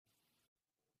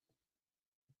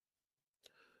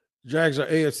Jags are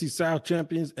AFC South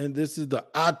champions, and this is the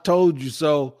I Told You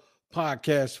So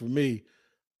podcast for me.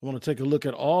 I want to take a look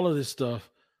at all of this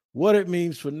stuff, what it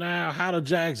means for now, how the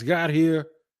Jags got here,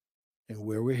 and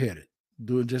where we're headed.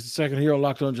 Do it in just a second here on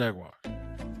Locked On Jaguars.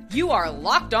 You are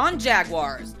Locked On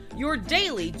Jaguars, your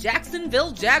daily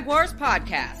Jacksonville Jaguars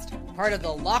podcast, part of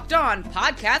the Locked On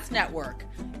Podcast Network,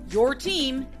 your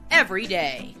team every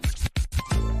day.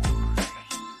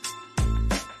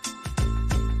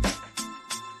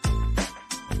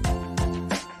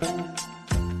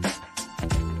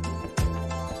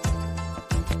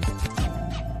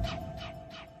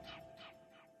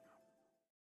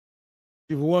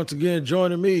 Once again,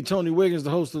 joining me, Tony Wiggins, the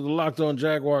host of the Locked On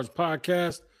Jaguars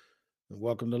podcast. And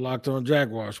welcome to Locked On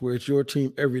Jaguars, where it's your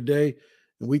team every day.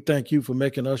 And we thank you for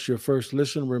making us your first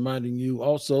listen, reminding you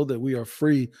also that we are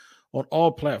free on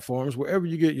all platforms. Wherever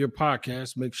you get your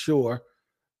podcast, make sure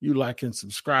you like and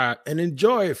subscribe and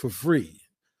enjoy it for free.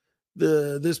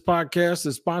 This podcast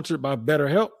is sponsored by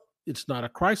BetterHelp. It's not a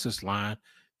crisis line.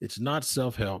 It's not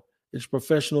self-help. It's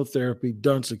professional therapy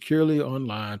done securely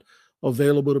online,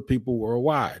 available to people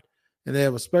worldwide. And they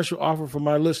have a special offer for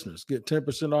my listeners. Get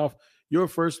 10% off your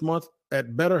first month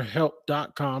at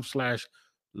betterhelp.com/lockedon.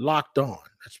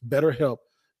 That's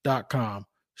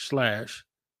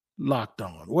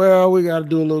betterhelp.com/lockedon. Well, we got to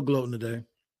do a little gloating today.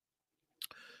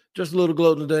 Just a little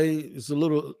gloating today. It's a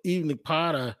little evening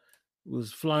pod. I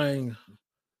was flying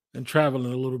and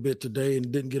traveling a little bit today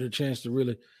and didn't get a chance to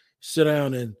really sit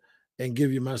down and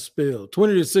give you my spill.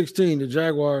 20-16, the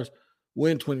Jaguars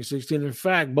win 2016. In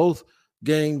fact, both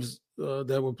games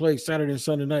that were played Saturday and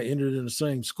Sunday night ended in the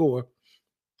same score.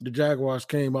 The Jaguars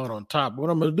came out on top. What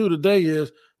I'm going to do today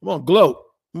is I'm going to gloat.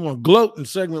 I'm going to gloat in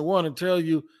segment one and tell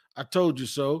you I told you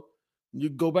so. You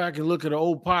can go back and look at an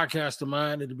old podcast of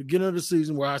mine at the beginning of the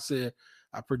season where I said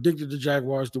I predicted the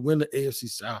Jaguars to win the AFC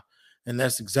South, and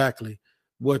that's exactly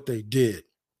what they did.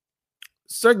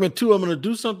 Segment two, I'm going to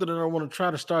do something that I want to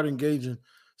try to start engaging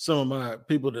some of my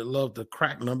people that love to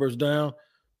crack numbers down.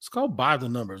 It's called By the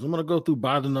Numbers. I'm going to go through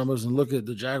By the Numbers and look at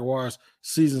the Jaguars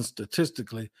season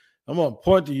statistically. I'm going to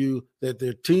point to you that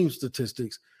their team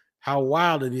statistics, how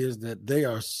wild it is that they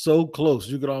are so close.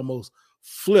 You could almost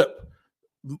flip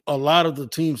a lot of the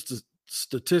team's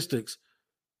statistics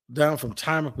down from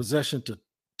time of possession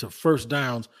to first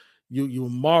downs. You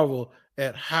marvel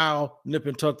at how nip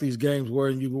and tuck these games were,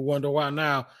 and you will wonder why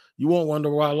now. You won't wonder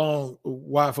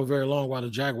why for very long, why the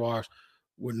Jaguars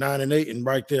were 9-8 and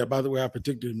right there. By the way, I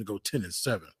predicted them to go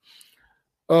 10-7.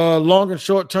 Long and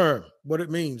short term, what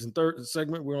it means. In third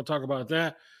segment, we're going to talk about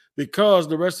that because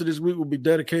the rest of this week will be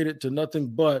dedicated to nothing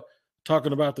but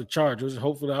talking about the Chargers.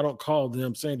 Hopefully, I don't call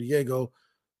them San Diego.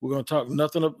 We're going to talk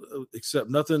nothing except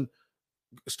nothing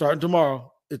starting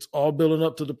tomorrow. It's all building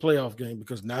up to the playoff game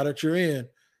because now that you're in,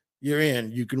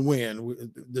 you can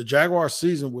win. The Jaguars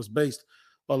season was based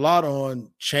a lot on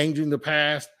changing the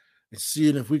past and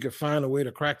seeing if we could find a way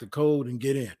to crack the code and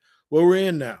get in. Well, we're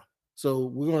in now. So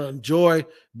we're going to enjoy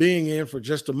being in for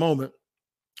just a moment.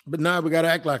 But now we got to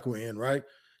act like we're in, right?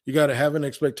 You got to have an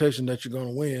expectation that you're going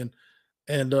to win.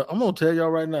 And I'm going to tell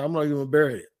y'all right now, I'm not even going to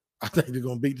bury it. I think they're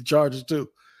going to beat the Chargers too.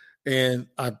 And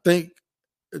I think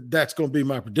that's going to be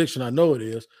my prediction. I know it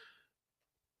is.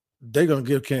 They're going to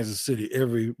give Kansas City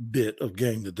every bit of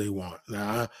game that they want.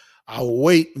 Now, I'll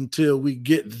wait until we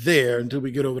get there, until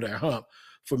we get over that hump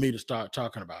for me to start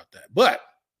talking about that. But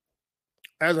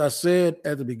as I said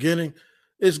at the beginning,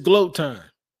 it's gloat time.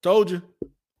 Told you.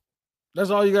 That's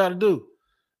all you got to do.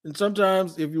 And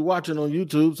sometimes if you're watching on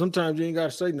YouTube, sometimes you ain't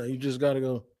got to say nothing. You just got to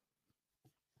go.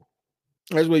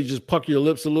 That's where you just pucker your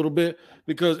lips a little bit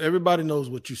because everybody knows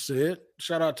what you said.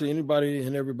 Shout out to anybody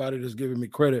and everybody that's giving me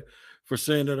credit for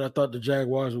saying that I thought the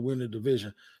Jaguars would win the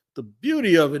division. The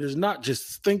beauty of it is not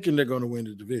just thinking they're going to win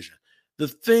the division. The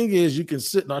thing is you can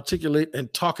sit and articulate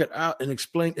and talk it out and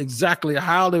explain exactly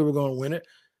how they were going to win it.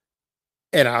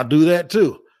 And I'll do that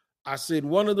too. I said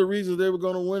one of the reasons they were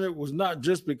going to win it was not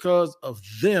just because of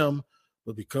them,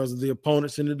 but because of the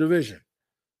opponents in the division.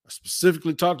 I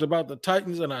specifically talked about the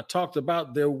Titans, and I talked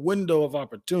about their window of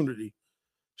opportunity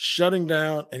shutting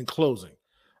down and closing.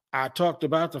 I talked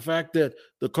about the fact that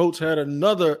the Colts had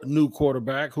another new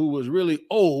quarterback who was really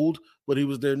old, but he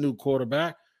was their new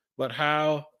quarterback, but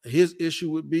how his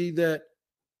issue would be that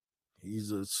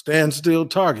he's a standstill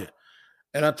target.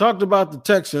 And I talked about the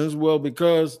Texans, well,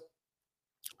 because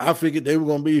I figured they were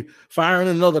going to be firing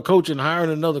another coach and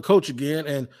hiring another coach again,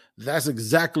 and that's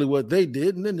exactly what they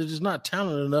did. And then they're just not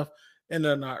talented enough, and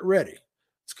they're not ready.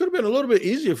 This could have been a little bit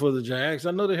easier for the Jags.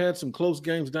 I know they had some close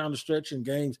games down the stretch and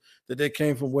games that they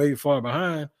came from way far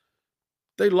behind.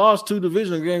 they lost 2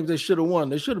 division games they should have won.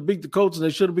 They should have beat the Colts and they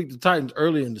should have beat the Titans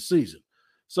early in the season.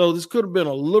 So this could have been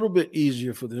a little bit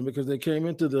easier for them because they came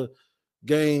into the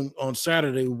game on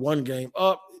Saturday 1 game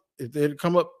up. If they had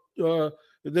come up, if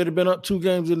they'd have been up 2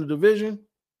 games in the division,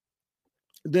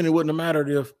 then it wouldn't have mattered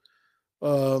if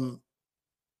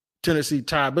Tennessee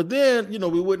tied. But then,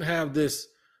 we wouldn't have this.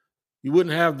 You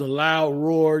wouldn't have the loud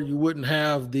roar. You wouldn't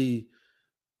have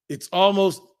it's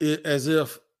almost as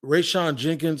if Rayshon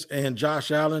Jenkins and Josh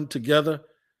Allen together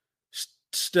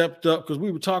stepped up, because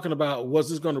we were talking about, was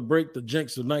this going to break the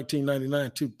jinx of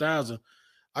 1999-2000?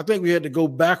 I think we had to go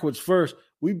backwards first.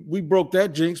 We broke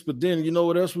that jinx, but then you know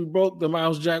what else we broke? The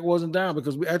Miles Jack wasn't down,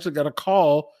 because we actually got a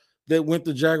call that went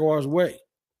the Jaguars' way.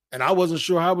 And I wasn't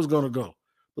sure how it was going to go.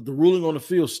 But the ruling on the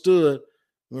field stood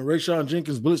when Rayshon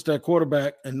Jenkins blitzed that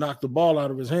quarterback and knocked the ball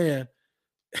out of his hand,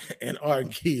 and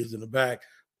Arden Key is in the back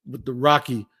with the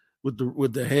Rocky, with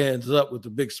the hands up, with the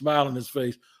big smile on his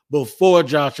face, before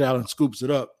Josh Allen scoops it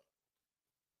up.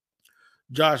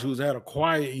 Josh, who's had a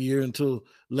quiet year until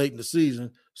late in the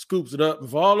season, scoops it up. And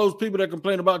for all those people that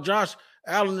complain about Josh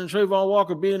Allen and Trayvon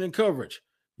Walker being in coverage,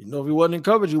 if he wasn't in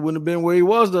coverage, he wouldn't have been where he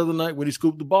was the other night when he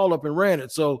scooped the ball up and ran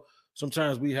it. So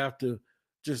sometimes we have to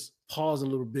just pause a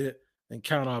little bit and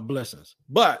count our blessings.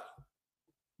 But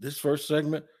this first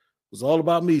segment was all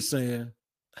about me saying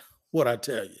what I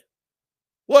tell you.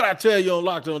 What I tell you on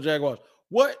Locked On Jaguars.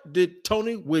 What did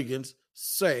Tony Wiggins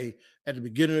say at the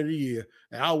beginning of the year?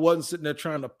 And I wasn't sitting there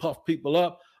trying to puff people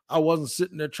up. I wasn't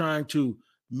sitting there trying to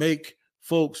make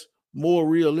folks more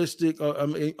realistic,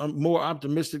 more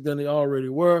optimistic than they already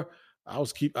were. I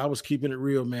was keeping it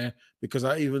real, man, because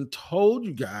I even told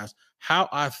you guys how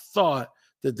I thought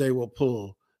that they will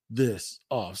pull this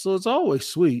off. So it's always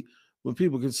sweet when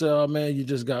people can say, oh, man, you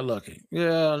just got lucky.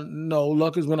 Yeah, no,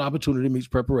 luck is when opportunity meets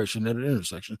preparation at an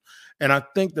intersection. And I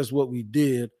think that's what we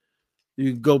did.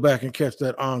 You can go back and catch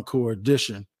that encore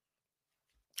edition,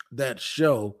 that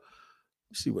show.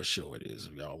 Let's see what show it is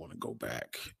if y'all want to go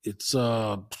back. It's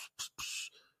show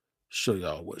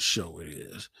y'all what show it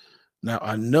is. Now,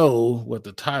 I know what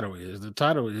the title is. The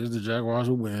title is The Jaguars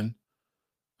Will Win.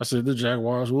 I said the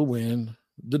Jaguars will win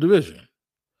the division,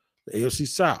 the AFC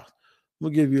South. We'll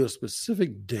give you a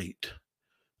specific date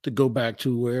to go back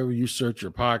to wherever you search your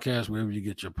podcast, wherever you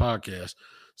get your podcast,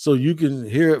 so you can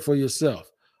hear it for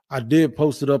yourself. I did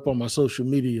post it up on my social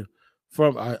media.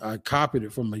 I copied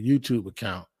it from my YouTube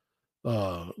account,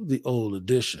 the old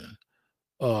edition,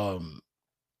 to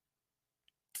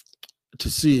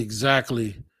see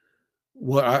exactly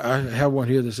what I have one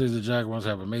here that says the Jaguars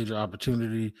have a major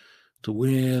opportunity to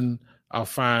win. I'll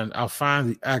find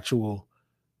the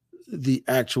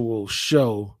actual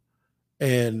show,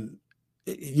 and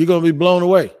you're going to be blown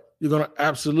away. You're going to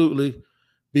absolutely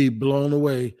be blown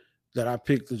away that I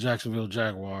picked the Jacksonville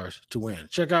Jaguars to win.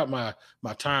 Check out my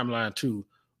timeline too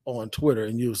on Twitter,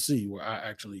 and you'll see where I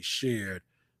actually shared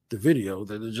the video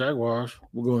that the Jaguars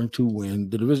were going to win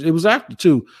the division. It was after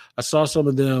too. I saw some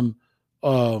of them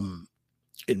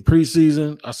in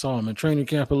preseason. I saw them in training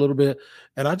camp a little bit,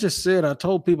 and I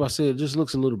told people, I said, it just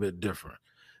looks a little bit different.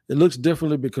 It looks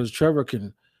differently because Trevor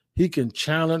can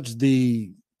challenge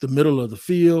the middle of the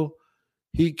field.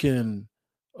 He can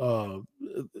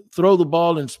throw the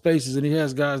ball in spaces, and he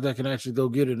has guys that can actually go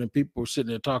get it. And people were sitting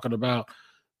there talking about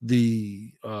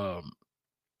they were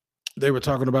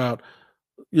talking about,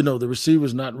 the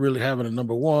receivers not really having a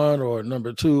number 1 or a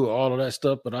number 2, all of that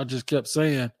stuff. But I just kept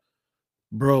saying,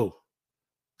 bro,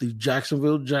 the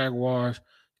Jacksonville Jaguars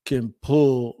can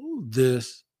pull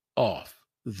this off.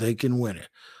 They can win it.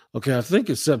 Okay, I think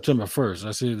it's September 1st.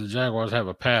 I see the Jaguars have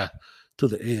a path to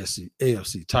the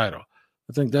AFC title.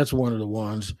 I think that's one of the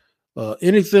ones.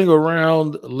 Anything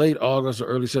around late August or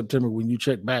early September, when you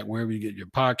check back wherever you get your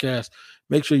podcast,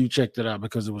 make sure you check that out,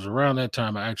 because it was around that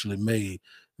time I actually made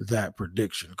that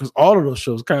prediction. Because all of those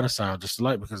shows kind of sound just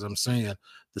alike, because I'm saying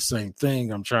the same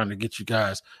thing. I'm trying to get you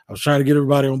guys. I was trying to get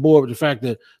everybody on board with the fact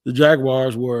that the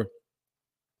Jaguars were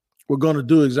going to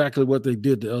do exactly what they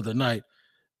did the other night.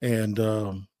 And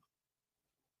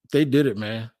they did it,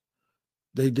 man.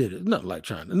 They did it. Nothing like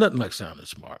sounding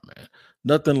smart, man.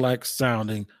 Nothing like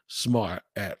sounding smart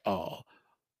at all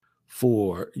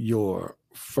for your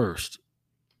first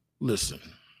listen.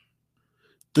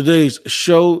 Today's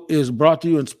show is brought to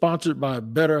you and sponsored by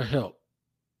BetterHelp.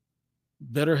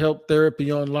 BetterHelp Therapy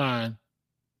Online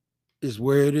is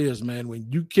where it is, man.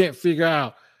 When you can't figure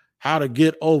out how to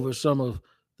get over some of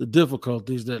the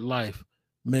difficulties that life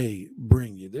may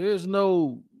bring you. There is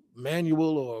no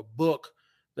manual or a book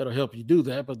that'll help you do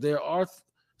that, but there are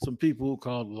some people who are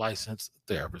called licensed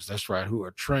therapists. That's right, who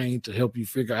are trained to help you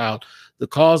figure out the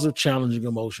cause of challenging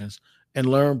emotions and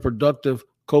learn productive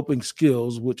coping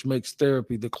skills, which makes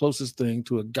therapy the closest thing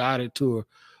to a guided tour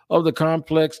of the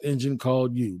complex engine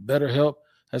called you. BetterHelp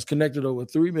has connected over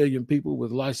 3 million people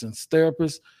with licensed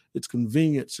therapists. It's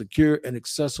convenient, secure, and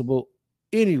accessible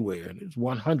anywhere, and it's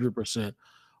 100%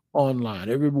 online.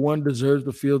 Everyone deserves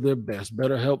to feel their best.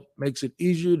 BetterHelp makes it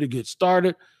easier to get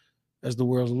started. As the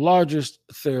world's largest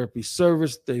therapy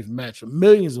service, they've matched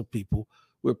millions of people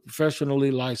with professionally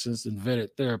licensed and vetted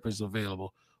therapists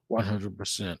available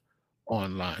 100%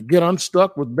 online. Get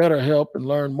unstuck with BetterHelp and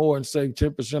learn more and save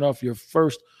 10% off your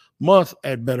first month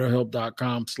at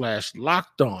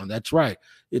betterhelp.com/lockedon. That's right.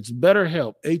 It's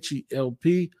BetterHelp,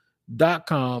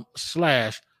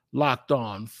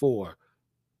 HELP.com/lockedon for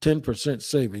 10%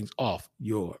 savings off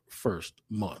your first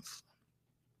month.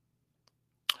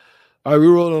 All right,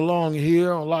 we're rolling along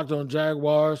here on Locked On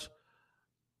Jaguars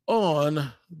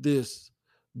on this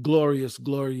glorious,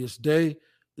 glorious day.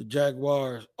 The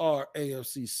Jaguars are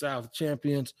AFC South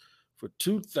champions for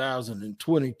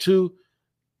 2022.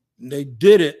 And they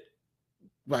did it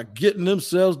by getting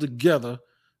themselves together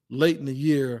late in the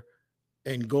year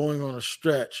and going on a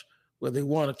stretch where they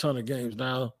won a ton of games.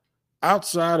 Now,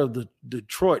 outside of the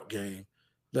Detroit game,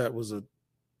 that was a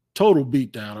total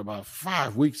beatdown about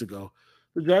 5 weeks ago,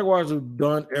 the Jaguars have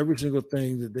done every single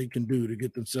thing that they can do to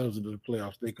get themselves into the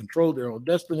playoffs. They controlled their own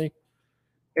destiny,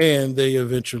 and they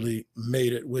eventually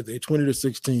made it with a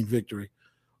 20-16 victory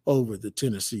over the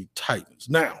Tennessee Titans.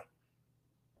 Now,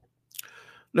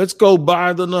 let's go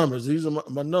by the numbers. These are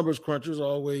my numbers crunchers.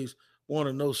 Always want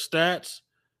to know stats,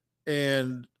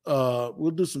 and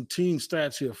we'll do some team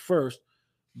stats here first.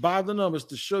 By the numbers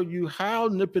to show you how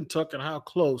nip and tuck and how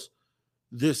close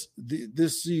this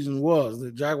season was.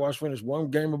 The Jaguars finished one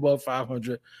game above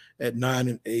 500 at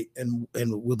 9-8, and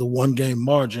with a one-game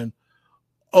margin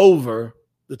over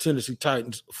the Tennessee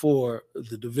Titans for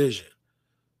the division.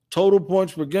 Total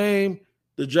points per game,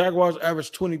 the Jaguars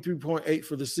averaged 23.8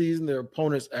 for the season. Their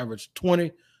opponents averaged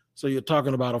 20. So you're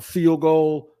talking about a field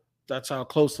goal. That's how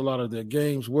close a lot of their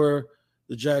games were.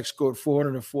 The Jags scored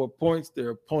 404 points.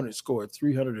 Their opponents scored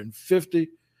 350.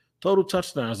 Total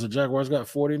touchdowns, the Jaguars got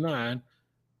 45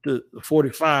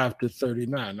 to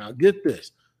 39. Now get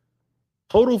this.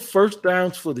 Total first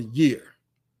downs for the year.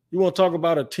 You want to talk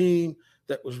about a team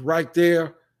that was right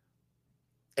there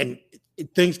and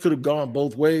things could have gone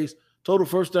both ways. Total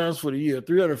first downs for the year,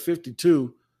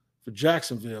 352 for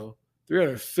Jacksonville,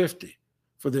 350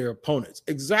 for their opponents.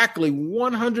 Exactly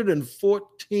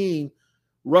 114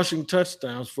 rushing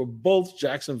touchdowns for both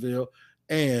Jacksonville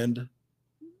and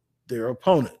their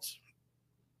opponents.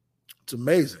 It's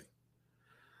amazing.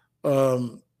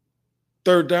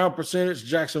 Third down percentage,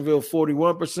 Jacksonville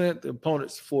 41%, the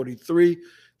opponents 43%.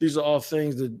 These are all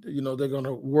things that they're going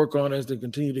to work on as they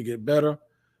continue to get better.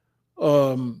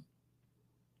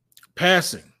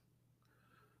 Passing.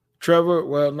 Trevor,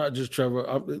 well, not just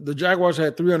Trevor. The Jaguars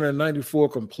had 394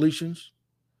 completions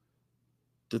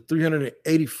to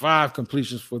 385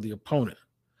 completions for the opponent.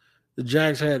 The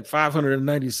Jags had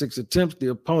 596 attempts. The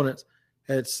opponents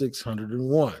had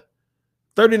 601.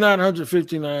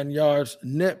 3,959 yards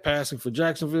net passing for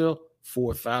Jacksonville,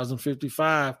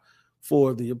 4,055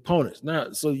 for the opponents.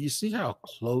 Now, so you see how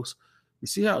close, you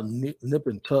see how nip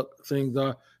and tuck things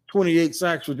are. 28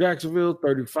 sacks for Jacksonville,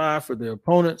 35 for their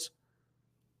opponents.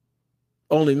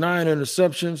 Only 9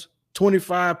 interceptions,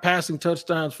 25 passing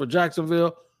touchdowns for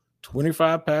Jacksonville,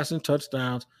 25 passing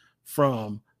touchdowns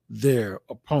from their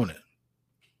opponent.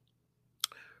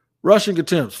 Rushing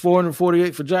attempts,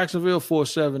 448 for Jacksonville,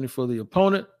 470 for the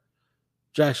opponent.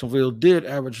 Jacksonville did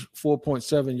average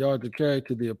 4.7 yards a carry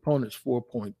to the opponent's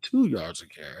 4.2 yards a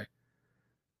carry.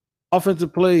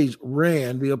 Offensive plays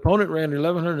ran. The opponent ran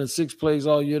 1,106 plays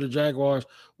all year. The Jaguars,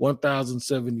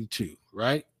 1,072,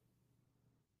 right?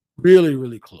 Really,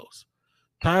 really close.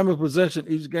 Time of possession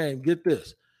each game, get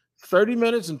this, 30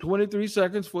 minutes and 23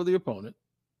 seconds for the opponent,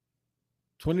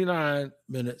 29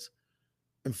 minutes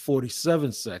and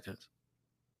 47 seconds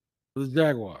for the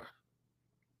Jaguars.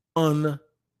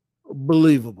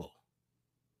 Unbelievable.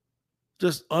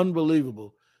 Just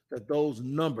unbelievable that those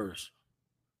numbers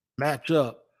match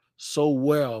up so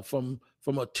well from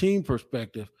a team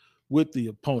perspective with the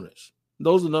opponents.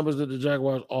 Those are numbers that the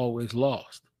Jaguars always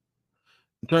lost.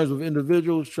 In terms of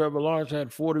individuals, Trevor Lawrence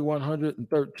had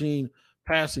 4,113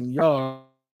 passing yards.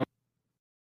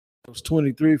 It was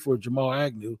 23 for Jamal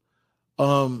Agnew.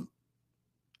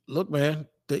 Look, man,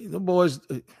 the boys,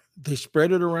 they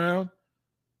spread it around.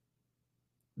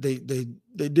 They did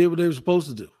what they were supposed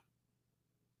to do.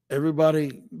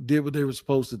 Everybody did what they were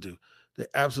supposed to do. They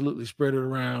absolutely spread it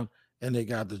around, and they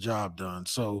got the job done.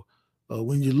 So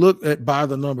when you look at by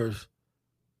the numbers,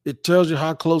 it tells you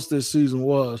how close this season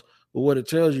was But what it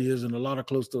tells you is in a lot of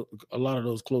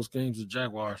those close games, the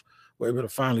Jaguars were able to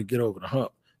finally get over the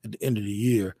hump at the end of the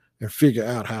year and figure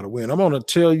out how to win. I'm going to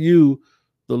tell you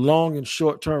the long and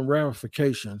short-term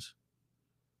ramifications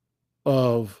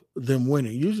of them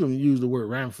winning. Usually when you use the word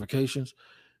ramifications,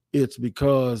 it's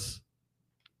because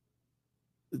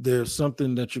there's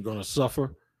something that you're going to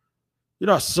suffer. You're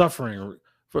not suffering.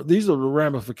 These are the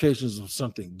ramifications of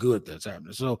something good that's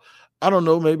happening. So I don't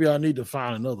know. Maybe I need to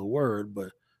find another word,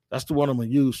 but that's the one I'm going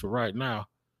to use for right now.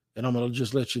 And I'm going to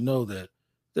just let you know that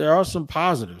there are some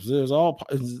positives. There's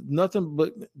nothing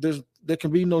but there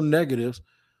can be no negatives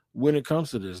when it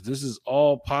comes to this. This is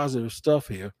all positive stuff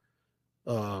here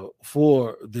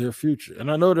for their future.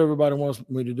 And I know what everybody wants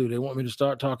me to do. They want me to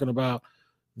start talking about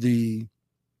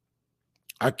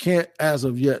I can't as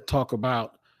of yet talk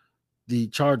about the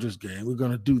Chargers game. We're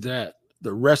going to do that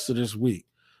the rest of this week.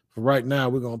 For right now,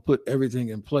 we're going to put everything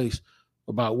in place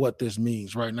about what this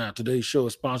means right now. Today's show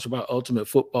is sponsored by Ultimate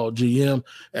Football GM,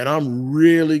 and I'm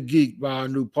really geeked by our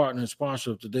new partner and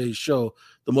sponsor of today's show,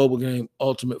 the mobile game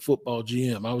Ultimate Football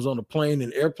GM. I was on a plane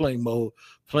in airplane mode,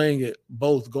 playing it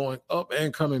both going up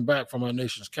and coming back from our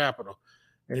nation's capital,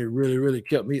 and it really, really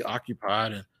kept me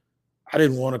occupied, and I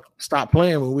didn't want to stop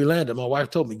playing when we landed. My wife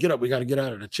told me, get up, we got to get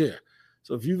out of the chair.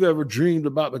 So if you've ever dreamed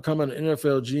about becoming an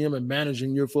NFL GM and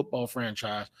managing your football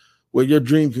franchise, well, your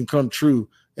dream can come true,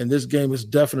 and this game is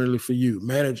definitely for you.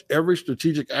 Manage every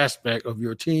strategic aspect of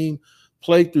your team,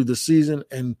 play through the season,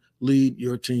 and lead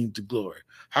your team to glory.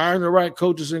 Hiring the right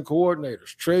coaches and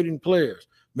coordinators, trading players,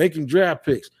 making draft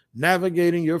picks,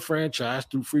 navigating your franchise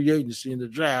through free agency and the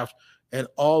draft, and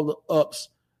all the ups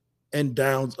and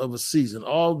downs of a season.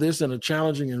 All this in a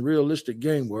challenging and realistic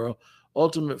game world.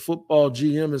 Ultimate Football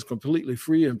GM is completely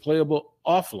free and playable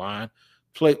offline.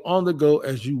 Play on the go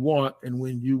as you want and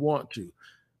when you want to.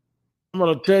 I'm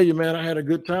going to tell you, man, I had a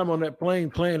good time on that plane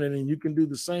playing it, and you can do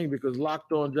the same because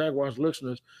Locked On Jaguars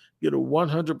listeners get a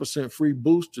 100% free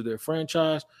boost to their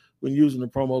franchise when using the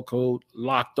promo code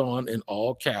Locked On in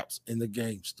all caps in the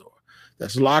game store.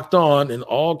 That's Locked On in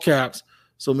all caps,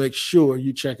 so make sure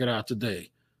you check it out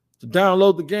today. To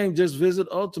download the game, just visit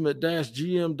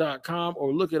ultimate-gm.com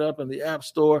or look it up in the App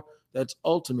Store. That's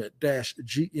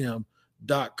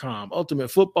ultimate-gm.com. Ultimate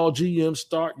Football GM,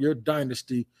 start your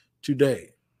dynasty today.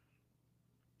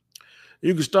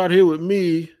 You can start here with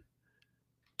me,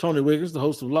 Tony Wiggins, the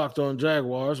host of Locked On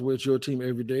Jaguars. We're at your team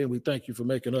every day, and we thank you for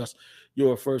making us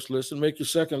your first listen. Make your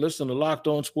second listen to Locked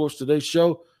On Sports Today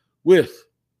show with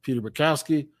Peter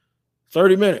Bukowski.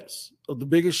 30 minutes of the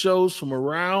biggest shows from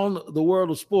around the world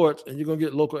of sports, and you're going to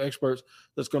get local experts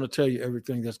that's going to tell you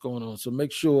everything that's going on. So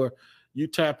make sure you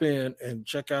tap in and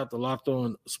check out the Locked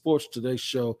On Sports Today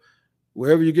show.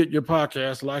 Wherever you get your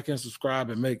podcast, like and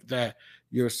subscribe and make that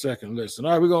your second listen.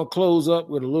 All right, we're going to close up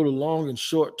with a little long and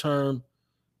short-term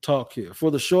talk here. For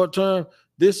the short term,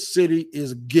 this city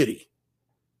is giddy,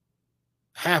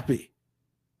 happy,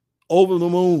 over the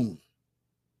moon,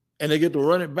 and they get to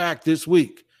run it back this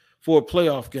week for a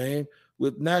playoff game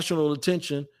with national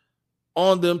attention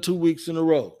on them 2 weeks in a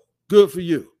row. Good for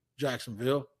you,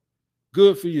 Jacksonville.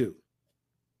 Good for you.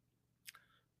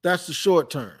 That's the short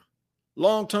term.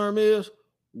 Long term is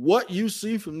what you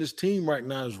see from this team right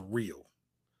now is real.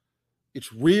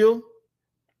 It's real.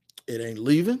 It ain't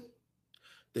leaving.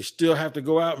 They still have to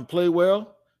go out and play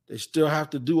well. They still have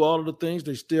to do all of the things.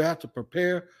 They still have to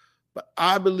prepare. But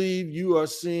I believe you are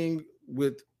seeing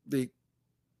with the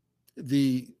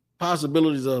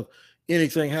possibilities of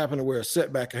anything happening where a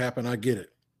setback can happen. I get it.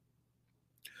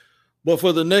 But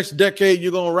for the next decade,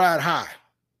 you're going to ride high.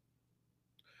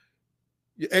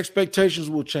 Your expectations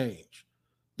will change.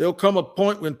 There'll come a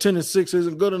point when 10-6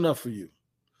 isn't good enough for you,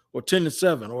 or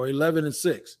 10-7, or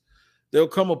 11-6. There'll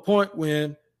come a point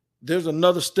when there's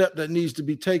another step that needs to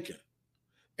be taken.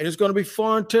 And it's going to be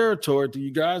foreign territory to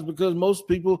you guys because most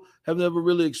people have never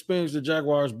really experienced the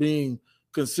Jaguars being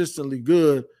consistently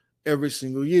good every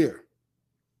single year.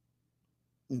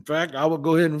 In fact, I would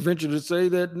go ahead and venture to say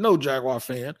that no Jaguar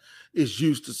fan is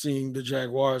used to seeing the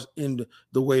Jaguars in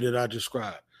the way that I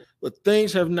described. But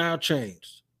things have now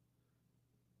changed.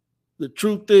 The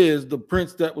truth is the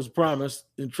prince that was promised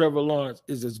in Trevor Lawrence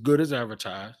is as good as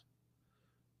advertised.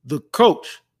 The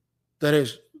coach that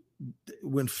is,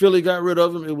 when Philly got rid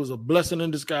of him, it was a blessing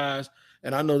in disguise.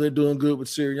 And I know they're doing good with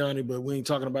Sirianni, but we ain't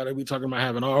talking about it. We're talking about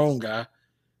having our own guy.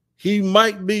 He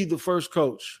might be the first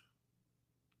coach.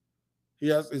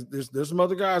 There's some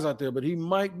other guys out there, but he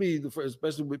might be the first,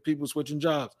 especially with people switching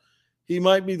jobs. He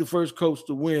might be the first coach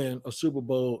to win a Super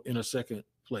Bowl in a second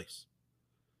place.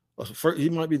 He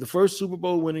might be the first Super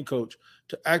Bowl winning coach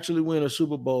to actually win a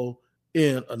Super Bowl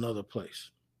in another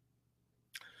place.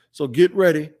 So get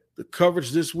ready the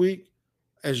coverage this week,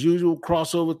 as usual,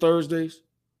 crossover Thursdays.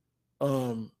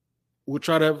 We'll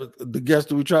try to have the guests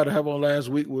that we tried to have on last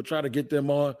week. We'll try to get them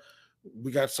on.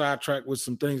 We got sidetracked with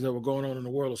some things that were going on in the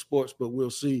world of sports, but we'll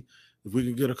see if we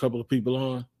can get a couple of people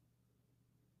on.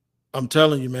 I'm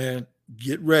telling you, man,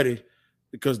 get ready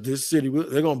because this city,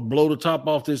 they're going to blow the top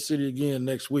off this city again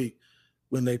next week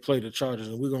when they play the Chargers,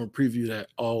 and we're going to preview that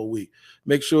all week.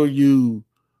 Make sure you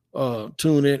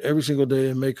tune in every single day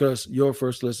and make us your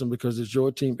first listen because it's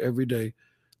your team every day.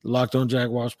 The Locked On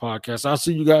Jaguars podcast. I'll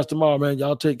see you guys tomorrow, man.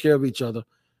 Y'all take care of each other.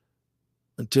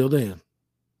 Until then,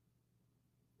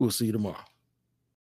 we'll see you tomorrow.